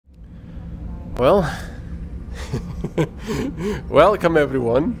Well, welcome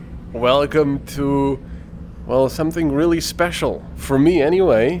everyone. Welcome to, well, something really special, for me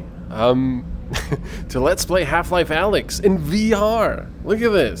anyway, to Let's Play Half-Life Alyx in VR. Look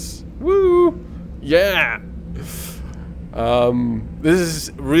at this. Woo! Yeah! This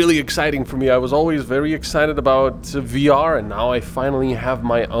is really exciting for me. I was always very excited about VR, and now I finally have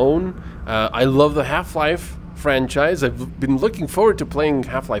my own. I love the Half-Life franchise. I've been looking forward to playing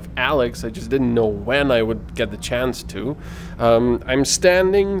Half-Life Alyx. I just didn't know when I would get the chance to. I'm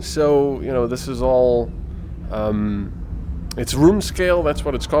standing, so, you know, this is all... it's room scale, that's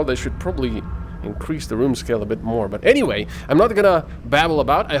what it's called. I should probably increase the room scale a bit more. But anyway, I'm not gonna babble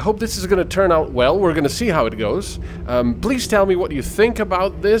about. I hope this is gonna turn out well. We're gonna see how it goes. Please tell me what you think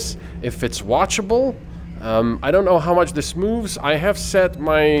about this, if it's watchable. I don't know how much this moves. I have set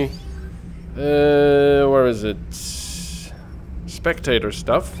my... where is it? Spectator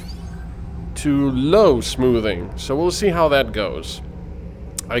stuff to low smoothing. So we'll see how that goes.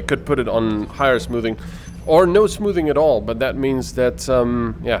 I could put it on higher smoothing or no smoothing at all, but that means that,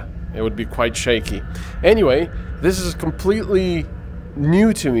 yeah, it would be quite shaky. Anyway, this is completely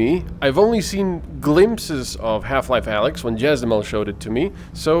new to me. I've only seen glimpses of Half-Life Alyx when Jezimel showed it to me,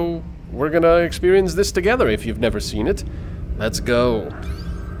 so we're gonna experience this together if you've never seen it. Let's go.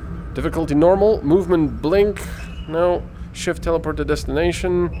 Difficulty normal, movement blink, no, shift teleport to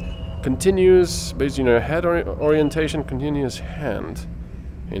destination, continues, based on your head orientation, continuous hand.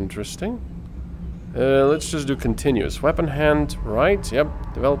 Interesting. Let's just do continuous. Weapon hand, right, yep,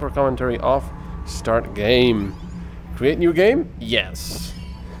 developer commentary off, start game. Create new game? Yes.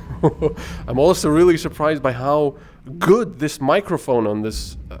 I'm also really surprised by how good this microphone on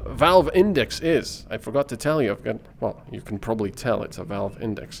this Valve Index is. I forgot to tell you, I've got, well, you can probably tell it's a Valve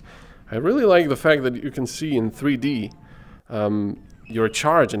Index. I really like the fact that you can see in 3D your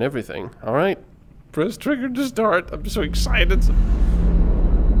charge and everything. Alright, press trigger to start. I'm so excited.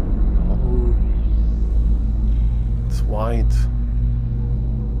 Oh, it's white.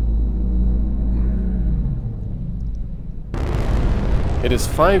 It is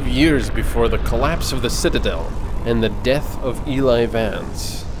 5 years before the collapse of the Citadel and the death of Alyx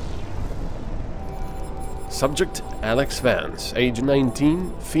Vance. Subject, Alyx Vance. Age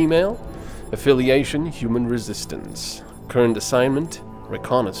 19, female. Affiliation, human resistance. Current assignment,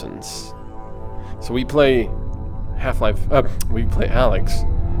 reconnaissance. So we play Half-Life... we play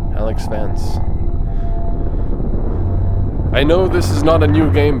Alyx Vance. I know this is not a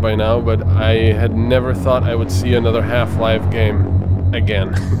new game by now, but I had never thought I would see another Half-Life game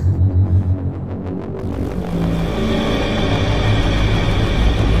again.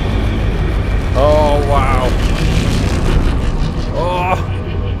 Oh, wow. Oh.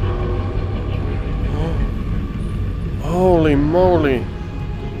 Holy moly.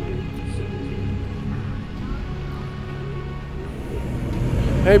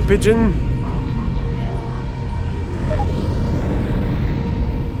 Hey, pigeon.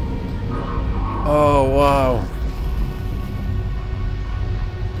 Oh, wow.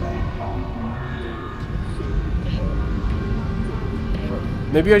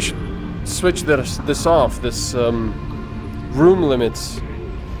 Maybe I should switch this off, this room limits.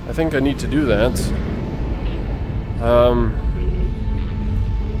 I think I need to do that.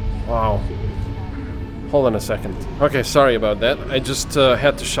 Wow. Hold on a second. Okay, sorry about that. I just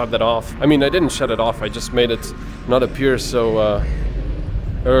had to shut that off. I mean, I didn't shut it off, I just made it not appear so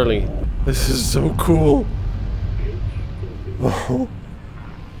early. This is so cool. Oh.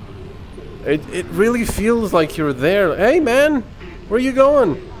 It really feels like you're there. Hey man! Where are you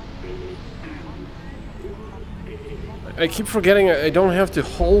going? I keep forgetting I don't have to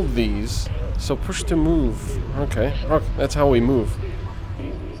hold these. So push to move. Okay, that's how we move.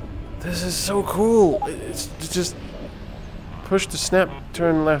 This is so cool. It's just push to snap,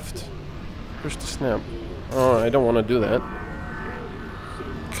 turn left. Push to snap. Oh, I don't want to do that.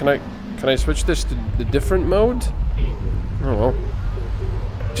 Can I switch this to the different mode? Oh well.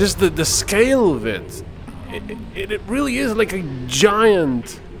 Just the scale of it. It really is like a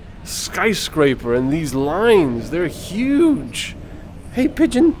giant skyscraper, and these lines, they're huge. Hey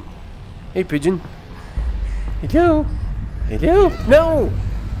pigeon. Hey pigeon. Hello. Hello. No.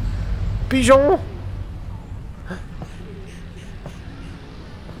 Pigeon.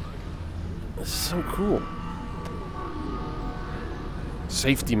 This is so cool.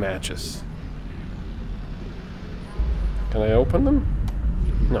 Safety matches. Can I open them?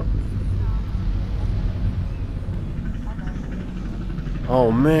 No.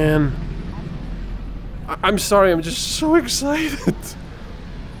 Oh man. I'm sorry, I'm just so excited.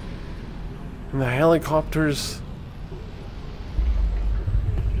 And the helicopters.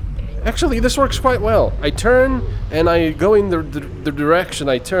 Actually, this works quite well. I turn and I go in the direction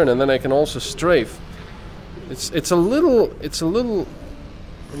I turn, and then I can also strafe. It's a little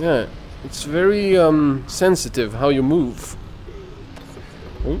yeah. It's very sensitive how you move.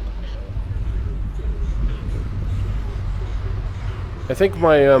 Ooh. I think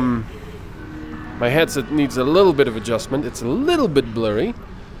my my headset needs a little bit of adjustment. It's a little bit blurry.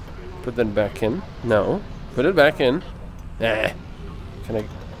 Put that back in. No. Put it back in. Ah. Can I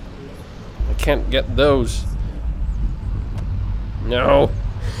can't get those. No.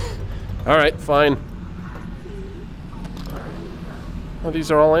 Alright, fine. Oh,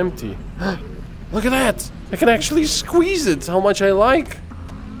 these are all empty. Look at that! I can actually squeeze it! How much I like!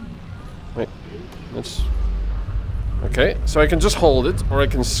 Wait. Let's... Okay, so I can just hold it, or I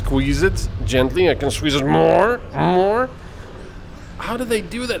can squeeze it gently. I can squeeze it more. How do they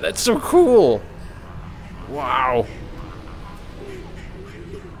do that? That's so cool! Wow.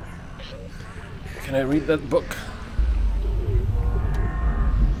 Can I read that book?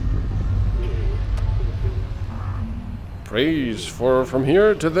 Praise for from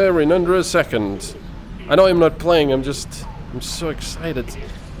here to there in under a second. I know I'm not playing, I'm so excited.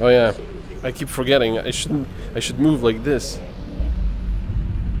 Oh yeah, I keep forgetting. I should move like this.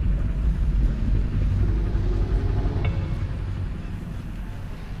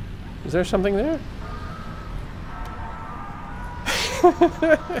 Is there something there?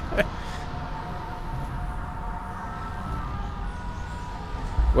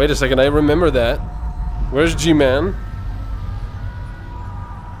 Wait a second, I remember that. Where's G-Man?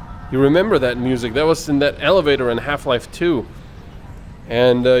 You remember that music? That was in that elevator in Half-Life 2.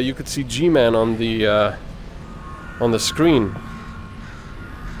 And you could see G-Man on the screen.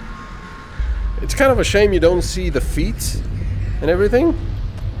 It's kind of a shame you don't see the feet and everything.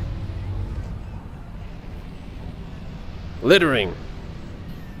 Littering.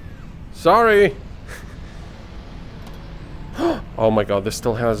 Sorry. Oh my god, this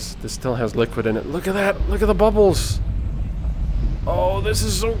still has liquid in it. Look at that. Look at the bubbles. Oh, this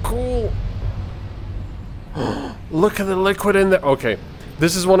is so cool. Look at the liquid in there. Okay.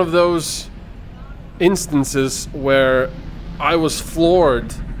 This is one of those instances where I was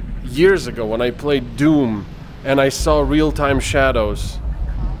floored years ago when I played Doom and I saw real-time shadows.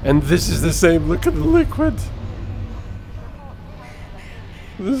 And this is the same. Look at the liquid.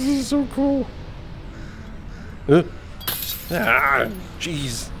 This is so cool. Ah,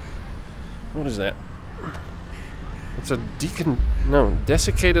 jeez. What is that? It's a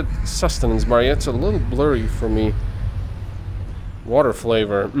desiccated sustenance bar. Yeah, it's a little blurry for me. Water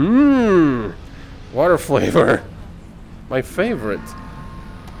flavor. Mmm. Water flavor. My favorite.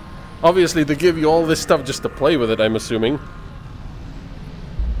 Obviously, they give you all this stuff just to play with it, I'm assuming.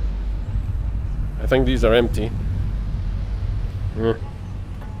 I think these are empty.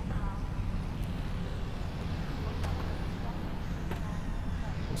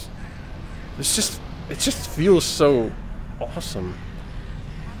 It just feels so awesome.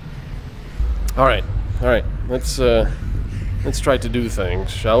 All right, let's try to do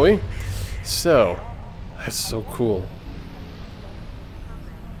things, shall we? So, that's so cool.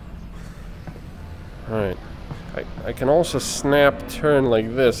 All right, I can also snap turn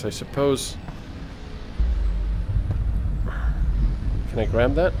like this, I suppose. Can I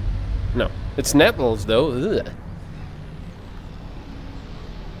grab that? No, it's nettles though. Ugh.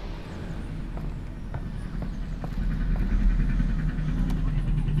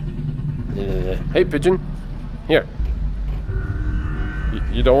 Hey, pigeon. Here.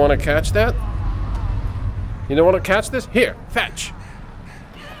 You don't want to catch that? You don't want to catch this? Here, fetch.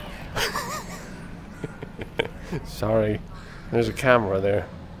 Sorry. There's a camera there.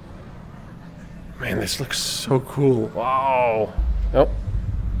 Man, this looks so cool. Wow. Oh.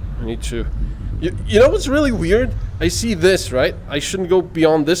 I need to... You know what's really weird? I see this, right? I shouldn't go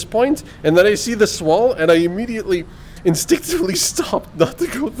beyond this point. And then I see this wall, and I immediately, instinctively stop not to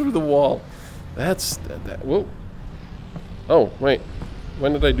go through the wall. That's... Whoa. Oh, wait.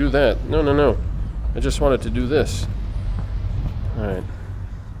 When did I do that? No. I just wanted to do this. Alright.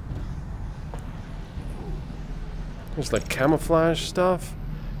 There's like camouflage stuff.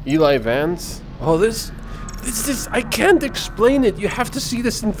 Alyx Vance. Oh, this... I can't explain it. You have to see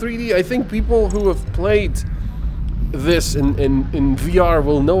this in 3D. I think people who have played this in VR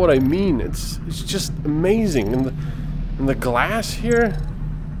will know what I mean. It's just amazing. And the glass here...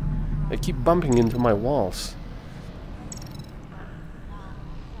 I keep bumping into my walls.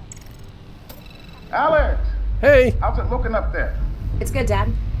 Alyx! Hey! How's it looking up there? It's good,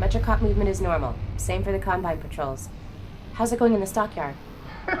 Dad. Metrocop movement is normal. Same for the Combine patrols. How's it going in the stockyard?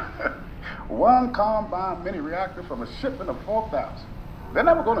 One Combine mini reactor from a shipment of 4,000. They're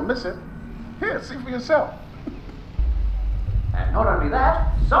never going to miss it. Here, see for yourself. And not only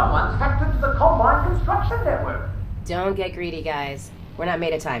that, someone's hacked into the Combine construction network. Don't get greedy, guys. We're not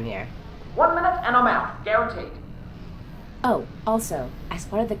made of time here. 1 minute and I'm out, guaranteed. Oh, also, I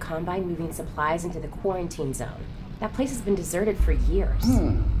spotted the Combine moving supplies into the quarantine zone. That place has been deserted for years.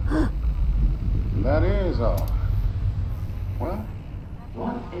 That is all. Well,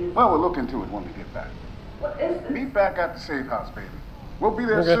 What is... we'll look into it when we get back. What is this? Meet back at the safe house, baby. We'll be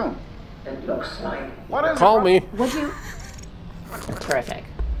there Okay. soon. It looks like... What is Call it? me. Would you... Terrific.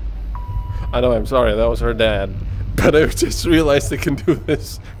 I know, I'm sorry, that was her dad. But I just realized I can do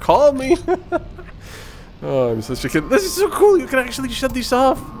this. Call me! Oh, I'm such a kid. This is so cool, you can actually shut these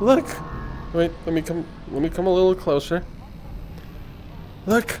off. Look. Wait, let me come a little closer.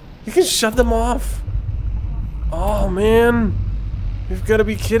 Look, you can shut them off. Oh man. You've gotta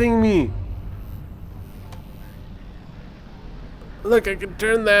be kidding me. Look, I can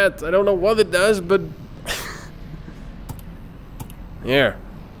turn that. I don't know what it does, but... Here.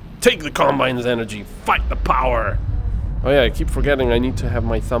 Take the Combine's energy. Fight the power. Oh yeah, I keep forgetting I need to have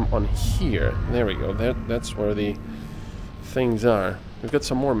my thumb on here. There we go. That's where the things are. We've got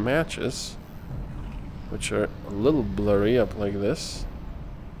some more matches, which are a little blurry up like this.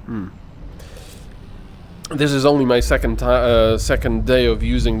 This is only my second day of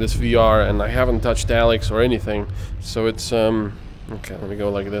using this VR, and I haven't touched Alyx or anything. So it's okay. Let me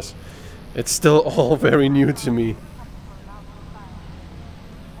go like this. It's still all very new to me.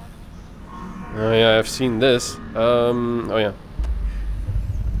 Oh yeah, I've seen this. Oh yeah.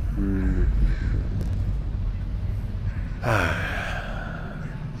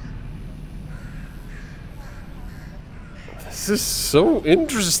 This is so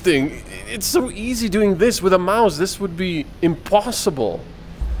interesting. It's so easy doing this with a mouse. This would be impossible.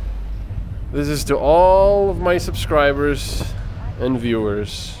 This is to all of my subscribers and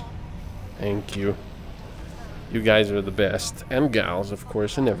viewers. Thank you. You guys are the best. And gals, of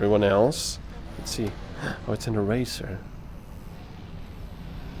course, and everyone else. Let's see. Oh, it's an eraser.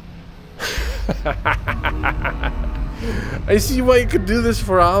 I see why you could do this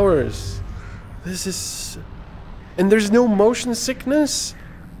for hours. This is... And there's no motion sickness?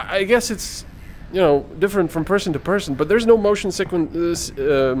 I guess it's, you know, different from person to person, but there's no motion sickness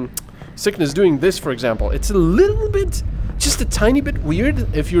doing this, for example. It's a little bit, just a tiny bit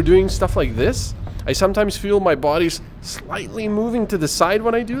weird if you're doing stuff like this. I sometimes feel my body's slightly moving to the side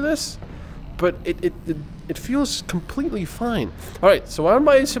when I do this, but it feels completely fine. Alright, so what am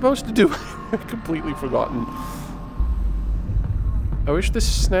I supposed to do? I've completely forgotten. I wish this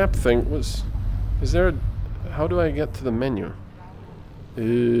snap thing was... Is there a... How do I get to the menu?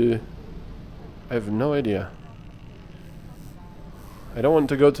 I have no idea. I don't want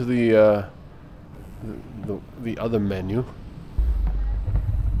to go to the other menu.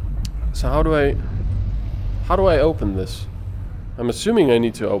 So how do I open this? I'm assuming I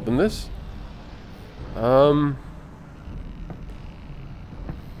need to open this. So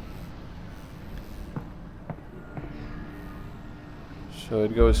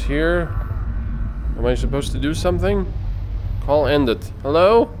it goes here. Am I supposed to do something? Call ended.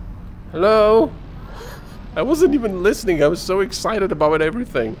 Hello? Hello? I wasn't even listening. I was so excited about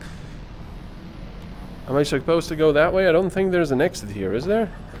everything. Am I supposed to go that way? I don't think there's an exit here, is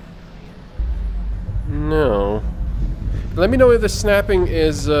there? No. Let me know if the snapping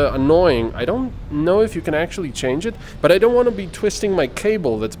is annoying. I don't know if you can actually change it, but I don't want to be twisting my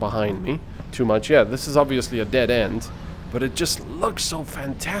cable that's behind me too much. Yeah, this is obviously a dead end, but it just looks so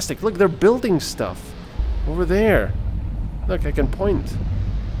fantastic. Look, they're building stuff over there. Look, I can point.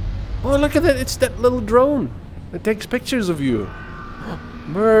 Oh, look at that. It's that little drone that takes pictures of you.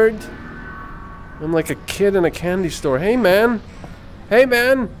 Bird. I'm like a kid in a candy store. Hey, man. Hey,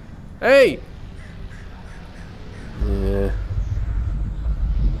 man. Hey. Yeah.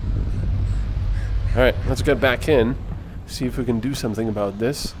 Alright, let's get back in. See if we can do something about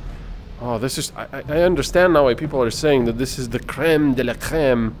this. Oh, this is... I understand now why people are saying that this is the creme de la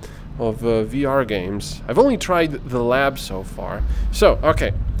creme of VR games. I've only tried the lab so far. So,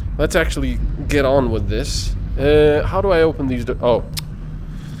 okay. Let's actually get on with this. How do I open these... Oh.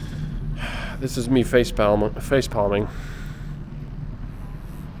 This is me face-palming.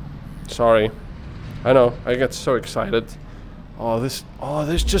 Sorry. I know, I get so excited. Oh, this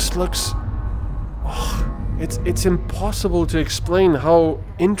just looks... Oh, it's impossible to explain how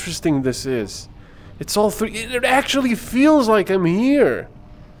interesting this is. It's all three... It actually feels like I'm here.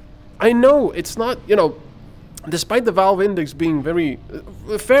 I know, it's not, you know... Despite the Valve Index being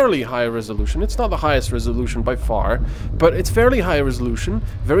fairly high resolution, it's not the highest resolution by far, but it's fairly high resolution,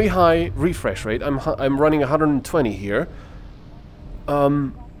 very high refresh rate. I'm running 120 here.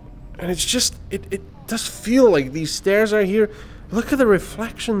 And it's just, it does feel like these stairs are here. Look at the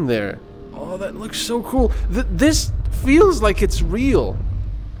reflection there. Oh, that looks so cool. This feels like it's real.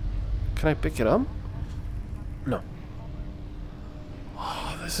 Can I pick it up? No.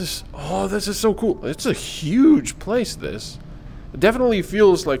 Oh, this is so cool. It's a huge place, this. It definitely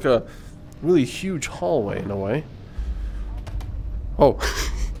feels like a really huge hallway in a way. Oh,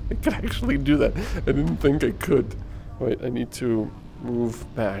 I could actually do that. I didn't think I could. Wait, I need to move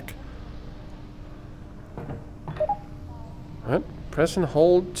back. What? Press and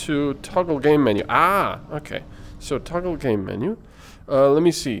hold to toggle game menu. Ah, okay. So toggle game menu. Let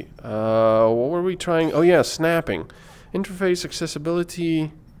me see. What were we trying? Oh yeah, snapping. Interface,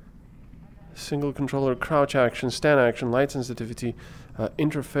 accessibility, single controller, crouch action, stand action, light sensitivity,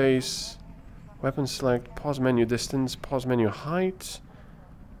 interface, weapon select, pause menu distance, pause menu height,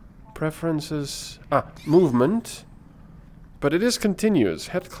 preferences, movement. But it is continuous.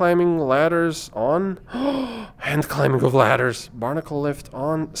 Head climbing, ladders on. Hand climbing of ladders. Barnacle lift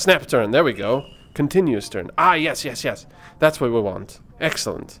on. Snap turn. There we go. Continuous turn. Ah, yes, yes, yes. That's what we want.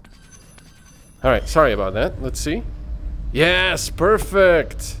 Excellent. Alright, sorry about that. Let's see. Yes,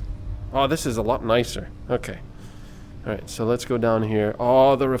 perfect. Oh, this is a lot nicer. Okay. Alright, so let's go down here.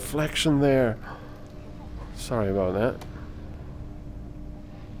 Oh, the reflection there. Sorry about that.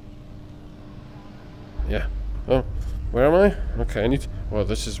 Yeah. Oh. Where am I? Okay, I need to... Well,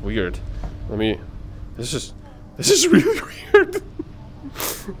 this is weird. Let me... This is really weird.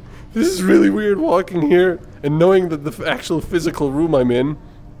 This is really weird walking here and knowing that the actual physical room I'm in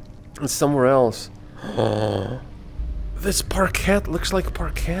is somewhere else. This parquet looks like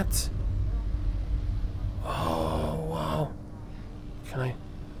parquet. Oh, wow. Can I...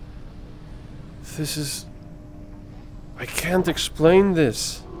 This is... I can't explain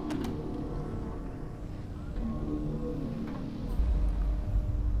this.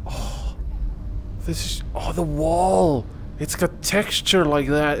 This is... Oh, the wall! It's got texture like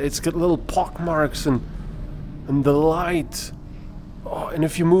that. It's got little pock marks and the light. Oh, and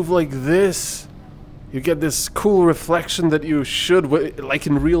if you move like this, you get this cool reflection that you should, like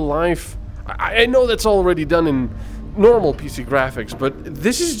in real life. I know that's already done in normal PC graphics, but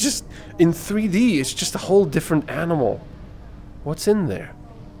this is just in 3D. It's just a whole different animal. What's in there?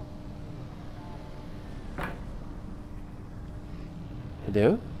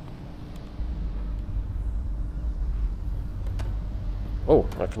 Hello? Oh,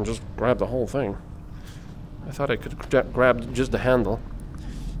 I can just grab the whole thing. I thought I could grab just the handle.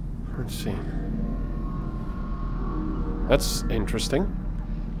 Let's see. That's interesting.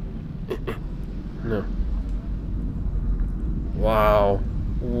 No. Wow.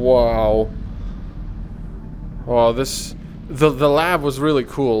 Wow. Oh, this... The lab was really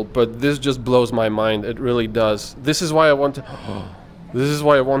cool, but this just blows my mind. It really does. This is why I want to... This is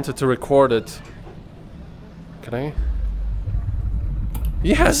why I wanted to record it. Can I...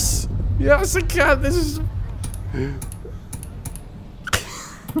 Yes! Yes, I can! This is...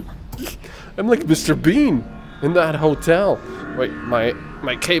 I'm like Mr. Bean in that hotel. Wait,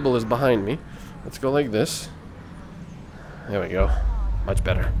 my cable is behind me. Let's go like this. There we go. Much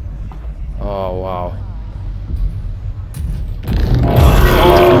better. Oh, wow.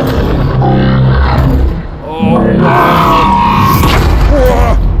 Oh, wow!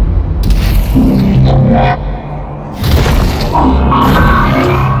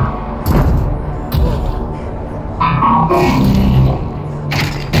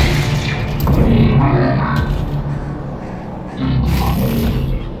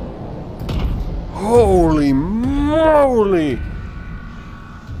 Holy moly!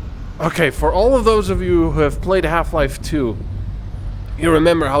 Okay, for all of those of you who have played Half-Life 2, you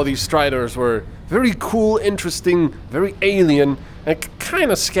remember how these Striders were very cool, interesting, very alien, and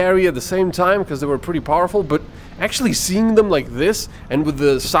kind of scary at the same time because they were pretty powerful, but actually seeing them like this, and with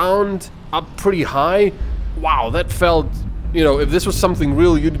the sound up pretty high, wow, that felt, you know, if this was something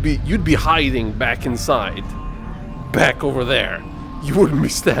real, you'd be hiding back inside. Back over there. You wouldn't be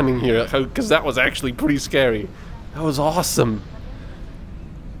standing here, because that was actually pretty scary. That was awesome.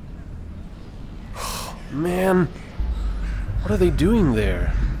 Man, what are they doing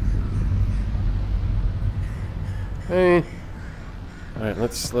there? Hey. All right,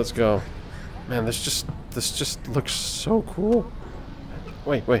 let's go. Man, this just looks so cool.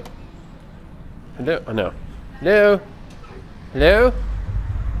 Wait. Hello? Oh no. Hello? Hello?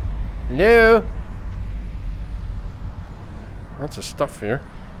 Hello? Lots of stuff here.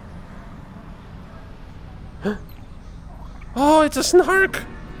 Oh, it's a snark!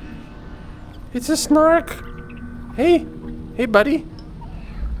 It's a snark! Hey! Hey, buddy!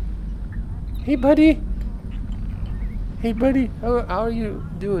 Hey, buddy! Hey, buddy, how are you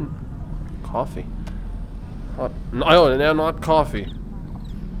doing? Coffee. Oh, no, not coffee.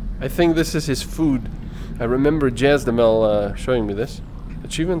 I think this is his food. I remember Jazdamel showing me this.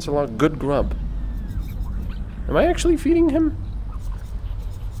 Achievements unlocked good grub. Am I actually feeding him?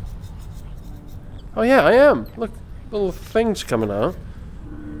 Oh yeah, I am. Look, little things coming out.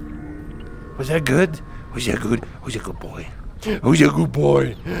 Was that good? Was that good? Who's a good boy? Who's a good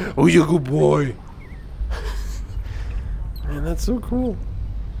boy? Who's a good boy? Man, that's so cool.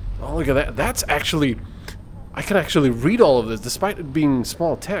 Oh, look at that. That's actually... I can actually read all of this despite it being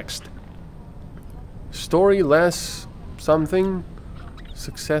small text. Story less something.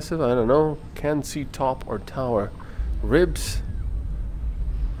 Successive, I don't know. Can't see top or tower. Ribs.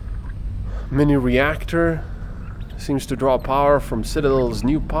 Mini reactor. Seems to draw power from Citadel's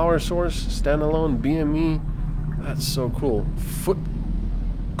new power source. Standalone BME. That's so cool. Foot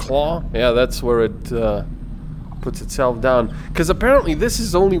claw. Yeah, that's where it puts itself down. Because apparently this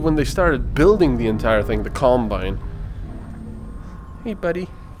is only when they started building the entire thing, the Combine. Hey, buddy.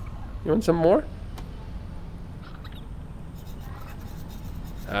 You want some more?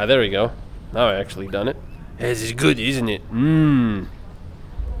 Ah, there we go. Now I actually done it. This is good, isn't it? Mmm.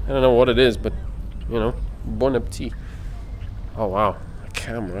 I don't know what it is, but, you know, bon appetit. Oh, wow. A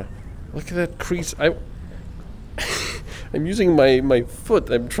camera. Look at that crease. I'm using my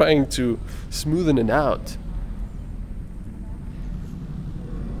foot. I'm trying to smoothen it out.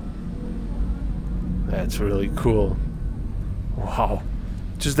 That's really cool. Wow.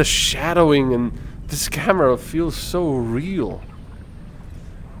 Just the shadowing and this camera feels so real.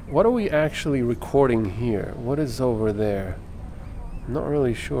 What are we actually recording here? What is over there? I'm not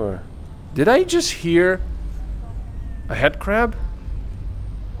really sure. Did I just hear a head crab?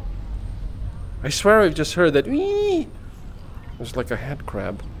 I swear I've just heard that. Wee! There's like a head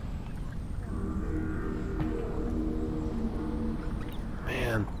crab.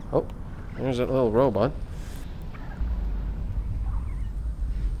 Man. Oh, there's that little robot.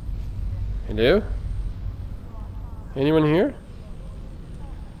 Hello? Anyone here?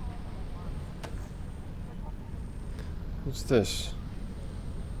 What's this?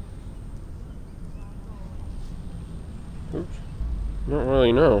 Oops. Don't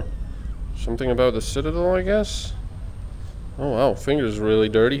really know. Something about the Citadel, I guess? Oh wow, fingers really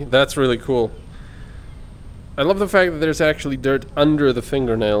dirty. That's really cool. I love the fact that there's actually dirt under the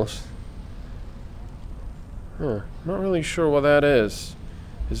fingernails. Huh. Not really sure what that is.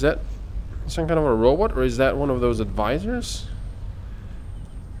 Is that some kind of a robot, or is that one of those advisors?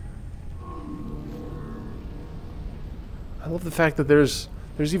 I love the fact that there's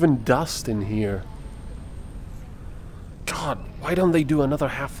even dust in here. God, why don't they do another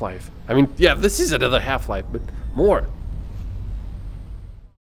Half-Life? I mean, yeah, this is another Half-Life, but more.